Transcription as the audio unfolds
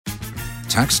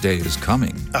Tax day is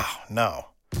coming. Oh, no.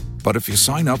 But if you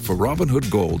sign up for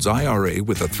Robinhood Gold's IRA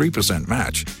with a 3%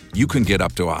 match, you can get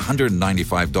up to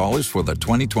 $195 for the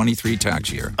 2023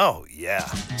 tax year. Oh, yeah.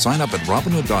 Sign up at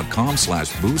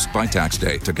Robinhood.com/boost by tax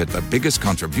day to get the biggest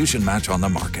contribution match on the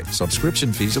market.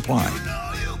 Subscription fees apply.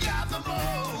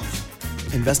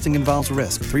 Investing involves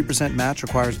risk. 3% match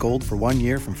requires gold for 1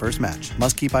 year from first match.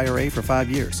 Must keep IRA for 5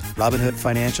 years. Robinhood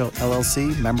Financial,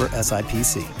 LLC, member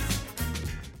SIPC.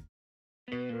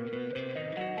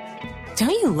 Don't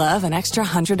you love an extra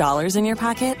 $100 in your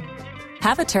pocket?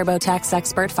 Have a TurboTax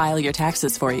expert file your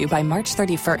taxes for you by March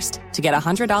 31st to get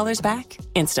 $100 back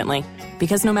instantly.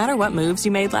 Because no matter what moves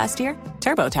you made last year,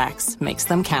 TurboTax makes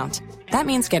them count. That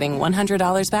means getting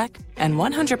 $100 back and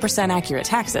 100% accurate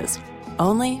taxes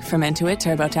only from Intuit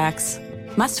TurboTax.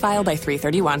 Must file by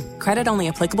 3/31. Credit only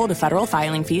applicable to federal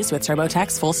filing fees with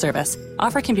TurboTax full service.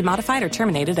 Offer can be modified or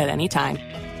terminated at any time.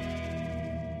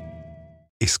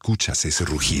 ¿Escuchas ese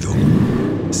rugido?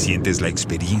 ¿Sientes la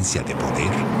experiencia de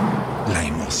poder? ¿La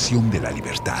emoción de la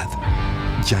libertad?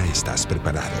 Ya estás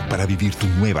preparado para vivir tu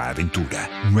nueva aventura.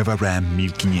 Nueva Ram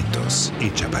 1500,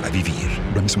 hecha para vivir.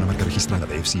 Ram es una marca registrada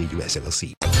de FCA US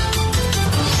LLC.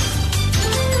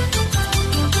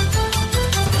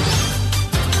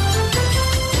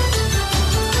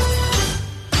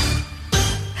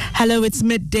 Hello, it's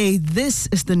midday. This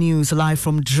is the news live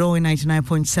from Joy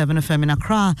 99.7 FM in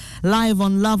Accra, live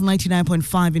on Love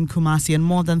 99.5 in Kumasi, and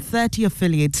more than 30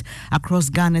 affiliates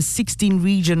across Ghana's 16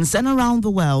 regions and around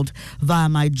the world via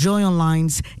my Joy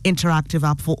Online's interactive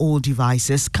app for all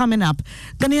devices. Coming up,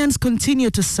 Ghanaians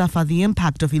continue to suffer the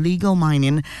impact of illegal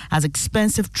mining as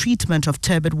expensive treatment of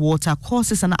turbid water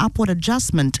causes an upward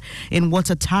adjustment in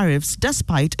water tariffs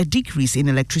despite a decrease in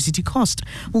electricity cost.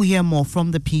 We'll hear more from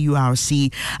the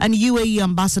PURC. And UAE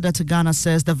ambassador to Ghana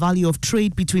says the value of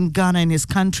trade between Ghana and his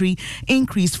country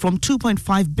increased from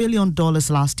 $2.5 billion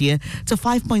last year to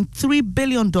 $5.3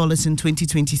 billion in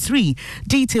 2023.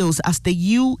 Details as the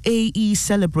UAE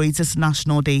celebrates its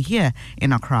National Day here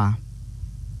in Accra.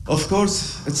 Of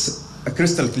course, it's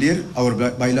crystal clear, our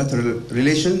bilateral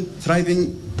relation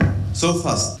thriving so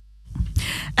fast.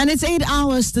 And it's 8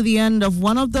 hours to the end of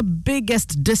one of the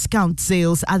biggest discount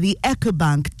sales at the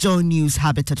EcoBank Joy News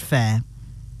Habitat Fair.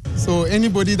 So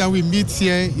anybody that we meet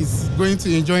here is going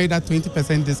to enjoy that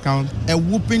 20% discount. A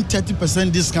whopping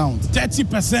 30% discount.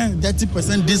 30%?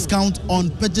 30% discount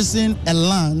on purchasing a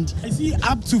land. I see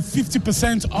up to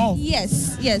 50% off.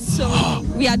 Yes. So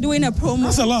we are doing a promo.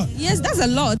 That's a lot. Yes, that's a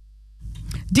lot.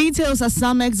 Details as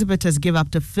some exhibitors give up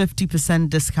to 50%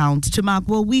 discount to mark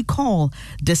what we call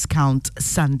Discount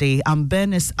Sunday. I'm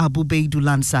Bernice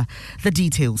Abubeidu-Lansa. The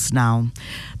details now.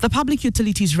 The Public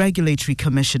Utilities Regulatory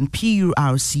Commission,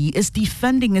 PURC, is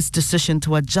defending its decision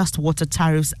to adjust water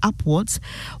tariffs upwards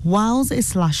whilst it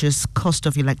slashes cost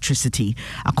of electricity.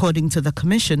 According to the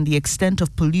Commission, the extent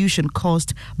of pollution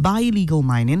caused by illegal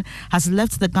mining has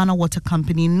left the Ghana Water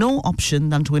Company no option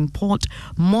than to import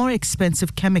more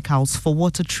expensive chemicals for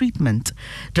water treatment.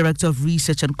 Director of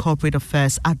Research and Corporate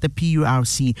Affairs at the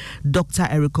PURC, Dr.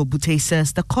 Eric Obute,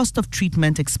 says the cost of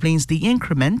treatment explains the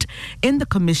increment in the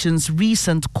Commission's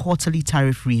recent quarterly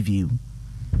tariff review.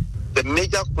 The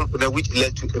major component which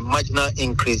led to a marginal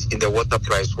increase in the water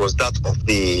price was that of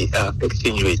the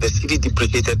exchange rate. The cedi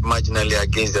depreciated marginally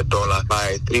against the dollar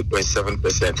by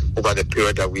 3.7% over the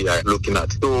period that we are looking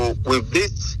at. So with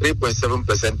this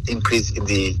 3.7% increase in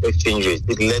the exchange rate,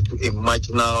 it led to a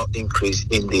marginal increase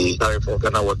in the tariff of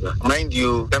Ghana Water. Mind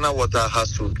you, Ghana Water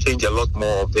has to change a lot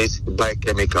more of this to buy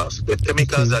chemicals. The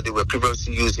chemicals that they were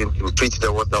previously using to treat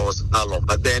the water was alum.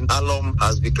 But then alum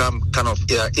has become kind of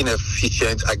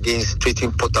inefficient against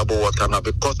treating potable water now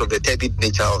because of the turbid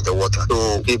nature of the water.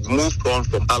 So they've moved on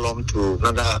from alum to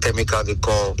another chemical they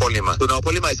call polymer. So now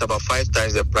polymer is about 5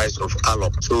 times the price of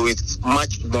alum. So it's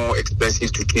much more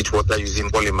expensive to treat water using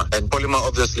polymer. And polymer,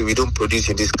 obviously, we don't produce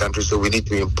in this country, so we need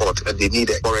to import. And they need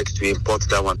a forex to import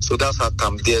that one. So that's how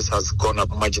come theirs has gone up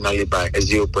marginally by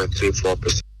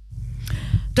 0.34%.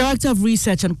 Director of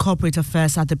Research and Corporate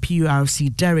Affairs at the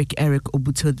PURC, Eric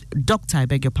Obute,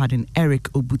 Eric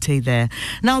Obute there.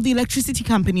 Now, the Electricity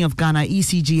Company of Ghana,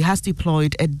 ECG, has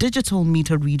deployed a digital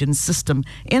meter reading system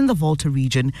in the Volta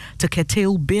region to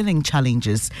curtail billing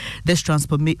challenges. This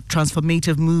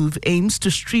transformative move aims to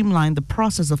streamline the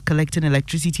process of collecting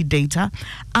electricity data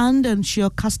and ensure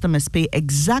customers pay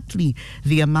exactly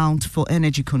the amount for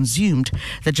energy consumed.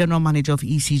 The General Manager of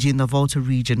ECG in the Volta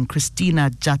region,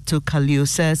 Christina Jato-Kalio,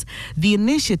 says the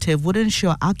initiative would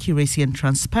ensure accuracy and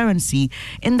transparency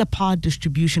in the power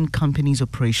distribution company's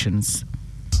operations.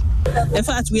 In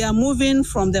fact, we are moving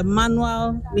from the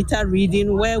manual meter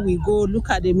reading where we go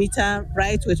look at the meter,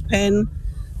 write with pen,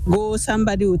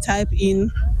 somebody will type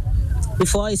in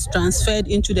before it's transferred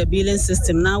into the billing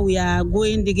system. Now we are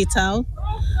going digital.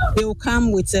 They will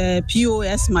come with a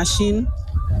POS machine,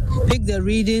 pick the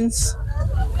readings,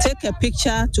 take a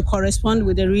picture to correspond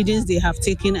with the readings they have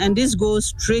taken, and this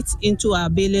goes straight into our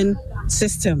billing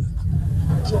system.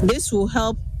 This will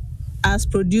help us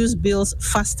produce bills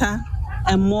faster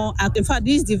and more. In fact,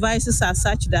 these devices are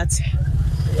such that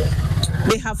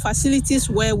they have facilities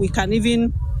where we can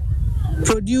even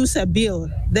produce a bill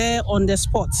there on the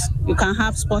spot. You can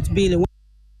have spot billing.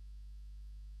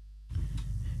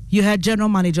 You heard General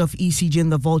Manager of ECG in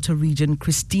the Volta region,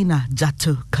 Christina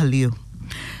Jato Kaliu.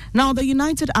 Now, the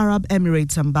United Arab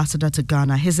Emirates ambassador to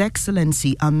Ghana, His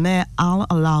Excellency Amer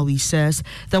Al-Alawi, says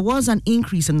there was an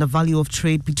increase in the value of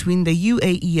trade between the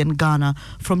UAE and Ghana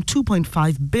from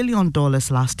 $2.5 billion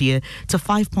last year to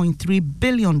 $5.3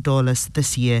 billion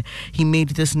this year. He made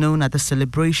this known at the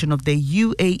celebration of the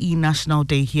UAE National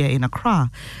Day here in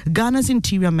Accra. Ghana's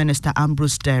Interior Minister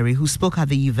Ambrose Derry, who spoke at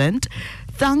the event,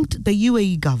 thanked the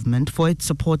UAE government for its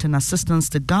support and assistance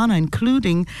to Ghana,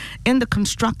 including in the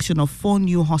construction of 4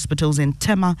 new hospitals in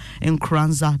Tema, in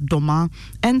Nkranza, Doma,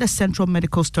 and the Central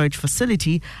Medical Storage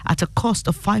Facility at a cost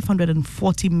of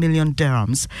 540 million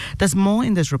dirhams. There's more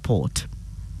in this report.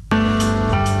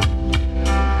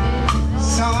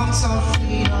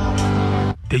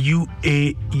 The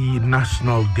UAE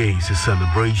National Day is a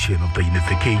celebration of the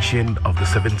unification of the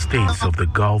 7 states of the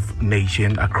Gulf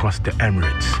nation across the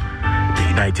Emirates. The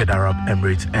United Arab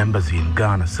Emirates Embassy in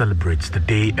Ghana celebrates the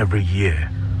day every year.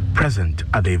 Present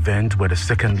at the event were the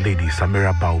Second Lady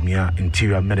Samira Baumia,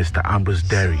 Interior Minister Ambrose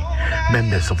Derry,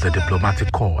 members of the Diplomatic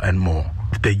Corps, and more.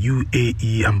 The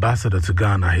UAE Ambassador to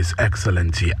Ghana, His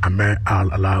Excellency Amer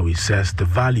Al-Alawi, says the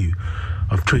value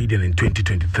of trading in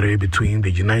 2023 between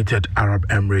the United Arab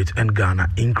Emirates and Ghana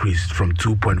increased from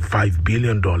 $2.5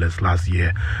 billion last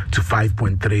year to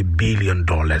 $5.3 billion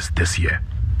this year.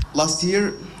 Last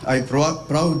year, I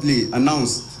proudly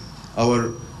announced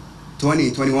our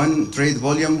 2021 trade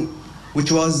volume,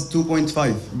 which was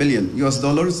 $2.5 billion US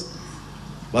dollars.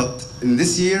 But in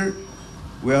this year,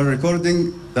 we are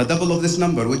recording the double of this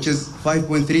number, which is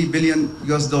 $5.3 billion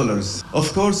US dollars.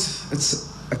 Of course,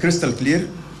 it's crystal clear,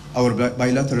 our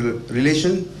bilateral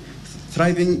relation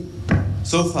thriving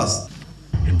so fast.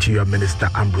 Interior Minister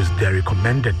Ambrose Derry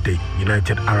commended the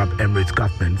United Arab Emirates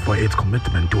government for its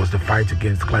commitment towards the fight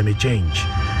against climate change.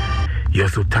 He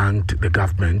also thanked the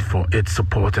government for its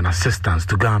support and assistance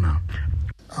to Ghana.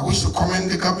 I wish to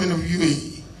commend the government of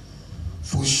UAE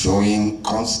for showing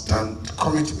constant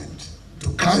commitment to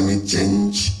climate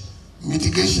change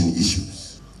mitigation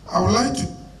issues. I would like to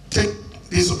take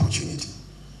this opportunity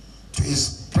to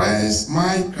express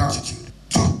my gratitude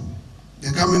to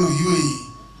the government of UAE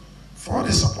for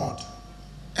the support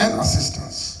and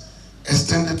assistance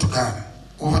extended to Ghana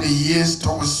over the years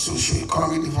towards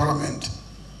socio-economic development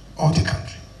of the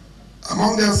country.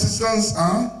 Among the assistance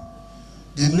are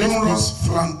the numerous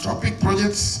philanthropic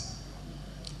projects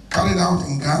carried out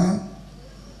in Ghana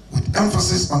with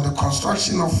emphasis on the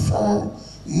construction of 4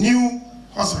 new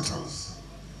hospitals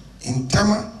in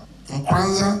Tema,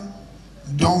 Nkranza,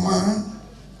 Doma,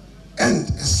 and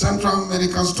a central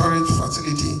medical storage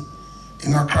facility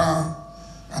in Accra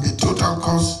at the total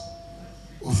cost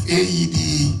of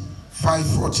AED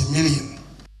 540 million.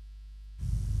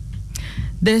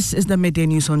 This is the Midday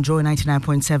News on Joy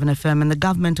 99.7 FM, and the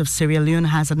government of Sierra Leone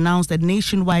has announced a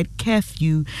nationwide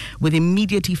curfew with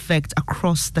immediate effect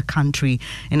across the country.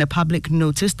 In a public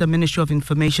notice, the Ministry of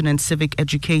Information and Civic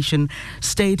Education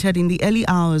stated in the early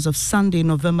hours of Sunday,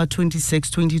 November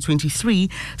 26, 2023,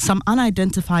 some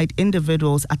unidentified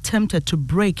individuals attempted to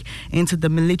break into the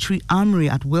military armory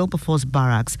at Wilberforce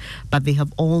Barracks, but they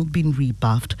have all been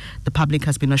rebuffed. The public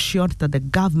has been assured that the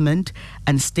government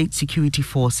and state security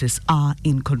forces are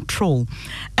in control.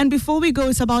 And before we go,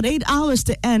 it's about 8 hours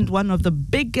to end one of the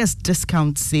biggest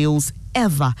discount sales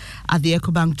ever at the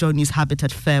EcoBank Joy News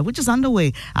Habitat Fair, which is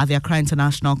underway at the Accra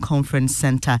International Conference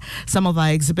Center. Some of our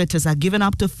exhibitors are giving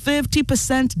up to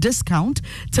 50% discount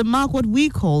to mark what we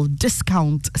call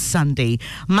Discount Sunday.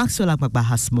 Maxwell Agbagba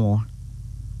has more.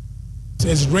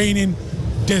 It's raining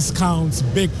discounts,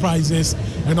 big prizes,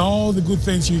 and all the good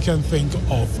things you can think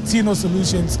of. Tino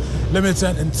Solutions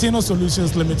Limited and Tino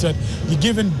Solutions Limited, you're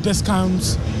giving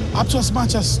discounts up to as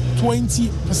much as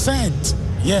 20%.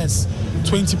 Yes,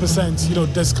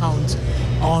 20%, discount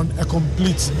on a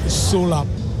complete solar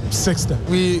system.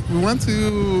 We want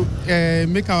to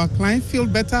make our client feel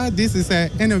better. This is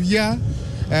an end of year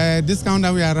discount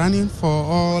that we are running for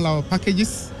all our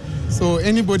packages. So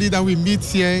anybody that we meet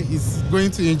here is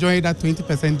going to enjoy that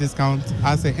 20% discount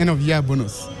as an end of year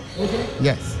bonus. Okay.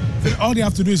 Yes. So all they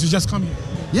have to do is to just come here.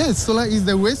 Yes, solar is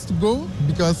the way to go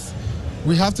because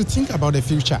we have to think about the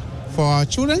future for our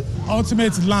children.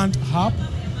 Ultimate Land Hub.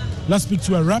 Let's speak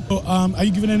to a rep. Are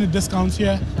you giving any discounts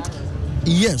here?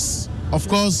 Yes. Of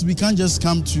course, we can't just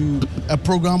come to a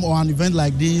program or an event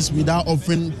like this without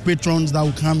offering patrons that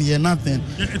will come here, nothing.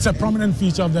 It's a prominent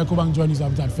feature of the EcoBank Joy News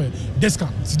Habitat Fair.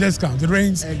 Discounts. It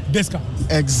rains discounts.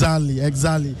 Exactly.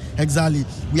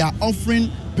 We are offering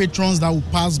patrons that will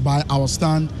pass by our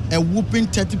stand a whooping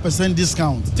 30%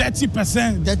 discount.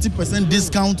 30%? 30%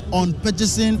 discount on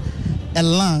purchasing a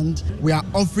land. We are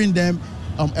offering them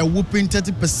a whooping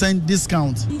 30%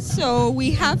 discount. So we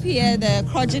have here the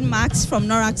Crogen Max from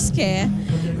Norax Care,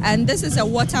 and this is a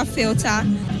water filter.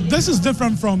 This is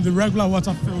different from the regular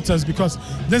water filters because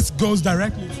this goes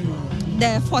directly to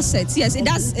the faucets. Yes, it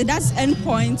does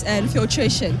endpoint and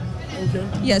filtration. Okay.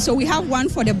 Yeah, so we have one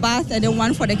for the bath and then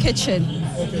one for the kitchen.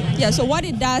 Okay. Yeah, so what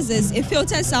it does is it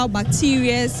filters out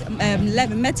bacteria,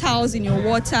 metals in your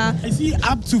water. I see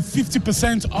up to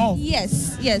 50% off.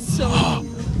 Yes. So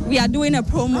we are doing a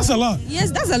promo. That's a lot.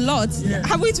 Yes, that's a lot. Yeah.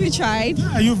 Haven't we tried?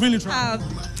 Yeah, you've really tried.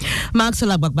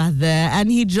 Maxwell Agbagba there, and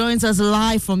he joins us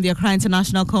live from the Accra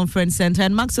International Conference Center.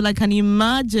 And Maxwell, I can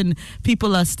imagine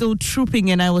people are still trooping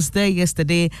in. I was there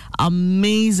yesterday.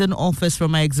 Amazing offers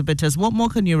from my exhibitors. What more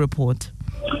can you report?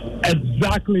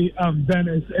 Exactly,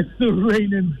 Dennis. It's still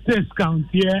raining discounts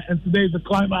here, and today is the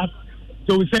climax.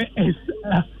 So we say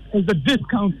it's a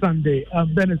discount Sunday.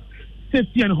 Dennis,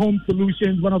 Safety and Home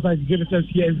Solutions, one of our exhibitors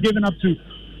here, is giving up to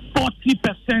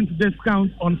 40%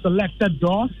 discount on selected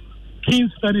doors.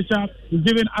 King's Furniture is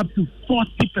giving up to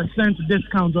 40%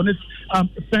 discount on its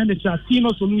furniture.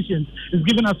 Tino Solutions is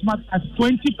giving as much as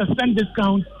 20%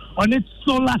 discount on its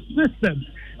solar systems.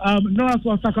 Nora's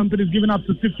Water Company is giving up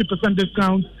to 50%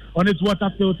 discount on its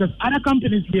water filters. Other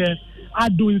companies here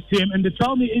are doing same, and they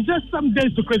tell me it's just some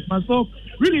days to Christmas. So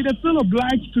really, they feel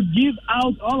obliged to give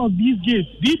out all of these gifts.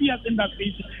 DBS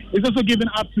Industries is also giving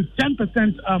up to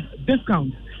 10%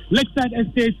 discount. Lakeside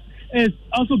Estates is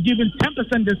also giving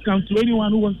 10% discount to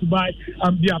anyone who wants to buy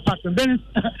their apartment. Then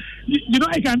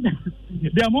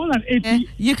there are more than 80.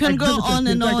 You can go on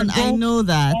and on. I know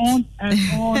that.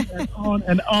 On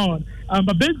and on.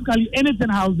 But basically, anything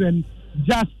housing,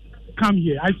 just come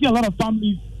here. I see a lot of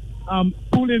families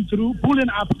pulling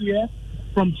up here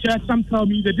from church. Some tell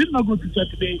me they did not go to church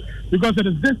today because it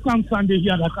is discount Sunday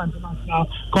here at the International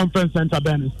Conference Center,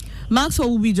 Venice. Maxwell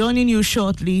will be joining you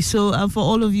shortly. So for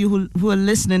all of you who are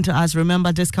listening to us,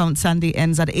 remember Discount Sunday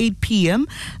ends at 8 p.m.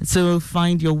 So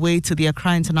find your way to the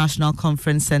Accra International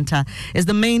Conference Center. It's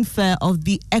the main fair of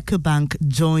the EcoBank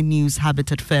Joy News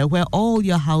Habitat Fair, where all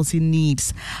your housing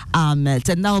needs are met.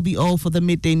 And that will be all for the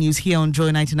midday news here on Joy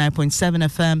 99.7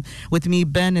 FM with me,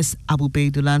 Bernice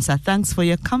Abubeidulansa. Thanks for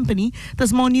your company.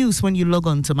 There's more news when you log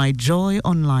on to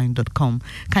myjoyonline.com.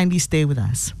 Kindly stay with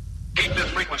us. Keep this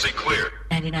frequency clear.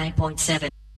 99.7.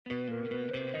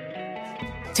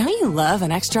 Don't you love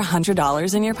an extra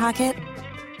 $100 in your pocket?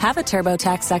 Have a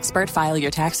TurboTax expert file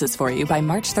your taxes for you by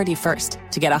March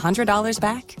 31st to get $100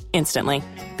 back instantly.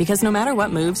 Because no matter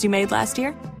what moves you made last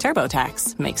year,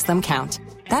 TurboTax makes them count.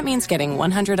 That means getting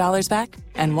 $100 back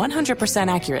and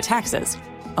 100% accurate taxes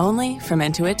only from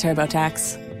Intuit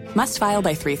TurboTax. Must file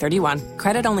by 3/31.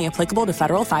 Credit only applicable to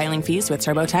federal filing fees with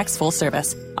TurboTax full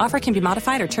service. Offer can be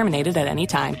modified or terminated at any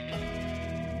time.